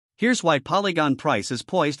Here's why Polygon price is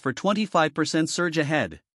poised for 25% surge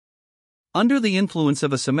ahead. Under the influence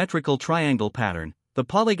of a symmetrical triangle pattern, the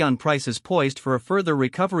Polygon price is poised for a further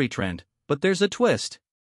recovery trend, but there's a twist.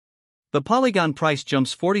 The Polygon price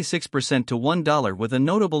jumps 46% to $1 with a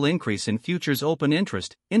notable increase in futures open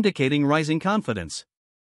interest, indicating rising confidence.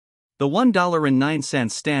 The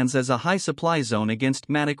 $1.09 stands as a high supply zone against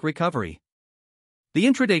MATIC recovery. The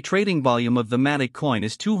intraday trading volume of the MATIC coin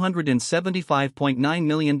is $275.9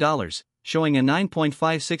 million, showing a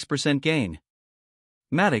 9.56% gain.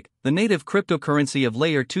 MATIC, the native cryptocurrency of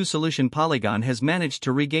Layer 2 solution Polygon, has managed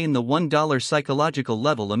to regain the $1 psychological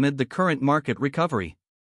level amid the current market recovery.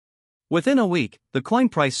 Within a week, the coin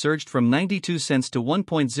price surged from 92 cents to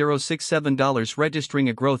 $1.067, registering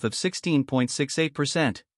a growth of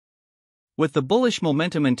 16.68%. With the bullish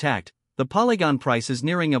momentum intact, the Polygon price is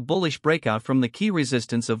nearing a bullish breakout from the key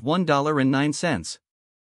resistance of $1.09.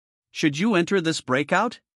 Should you enter this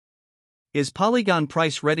breakout? Is Polygon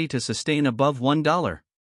price ready to sustain above $1?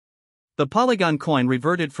 The Polygon coin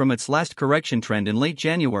reverted from its last correction trend in late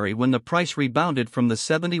January when the price rebounded from the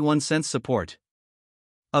 71-cent support.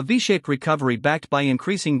 A V-shaped recovery backed by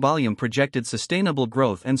increasing volume projected sustainable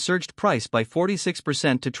growth and surged price by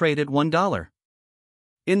 46% to trade at $1.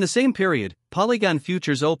 In the same period, Polygon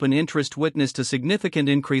futures open interest witnessed a significant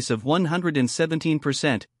increase of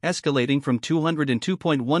 117%, escalating from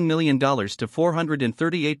 $202.1 million to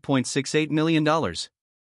 $438.68 million.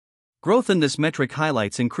 Growth in this metric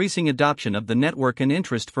highlights increasing adoption of the network and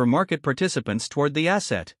interest for market participants toward the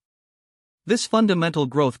asset. This fundamental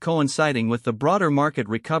growth coinciding with the broader market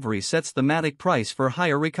recovery sets the MATIC price for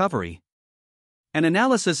higher recovery. An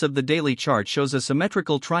analysis of the daily chart shows a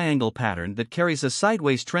symmetrical triangle pattern that carries a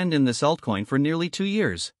sideways trend in this altcoin for nearly 2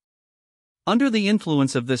 years. Under the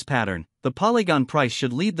influence of this pattern, the Polygon price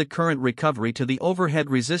should lead the current recovery to the overhead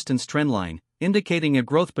resistance trendline, indicating a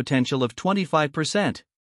growth potential of 25%.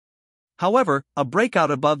 However, a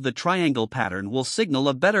breakout above the triangle pattern will signal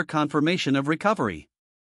a better confirmation of recovery.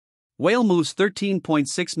 Whale moves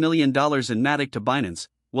 $13.6 million in MATIC to Binance.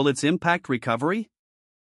 Will its impact recovery?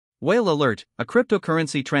 Whale Alert, a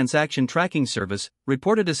cryptocurrency transaction tracking service,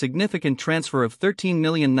 reported a significant transfer of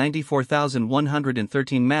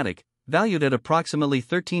 13,094,113 MATIC, valued at approximately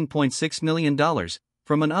 $13.6 million,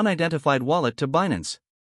 from an unidentified wallet to Binance.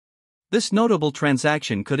 This notable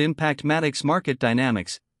transaction could impact MATIC's market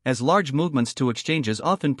dynamics, as large movements to exchanges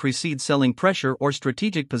often precede selling pressure or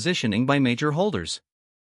strategic positioning by major holders.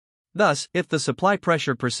 Thus, if the supply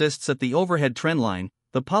pressure persists at the overhead trendline,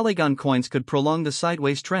 the Polygon coins could prolong the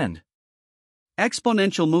sideways trend.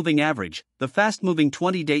 Exponential moving average, the fast-moving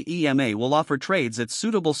 20-day EMA will offer trades at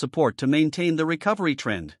suitable support to maintain the recovery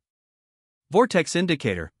trend. Vortex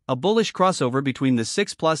indicator, a bullish crossover between the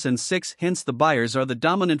 6+ and 6 hints the buyers are the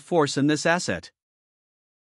dominant force in this asset.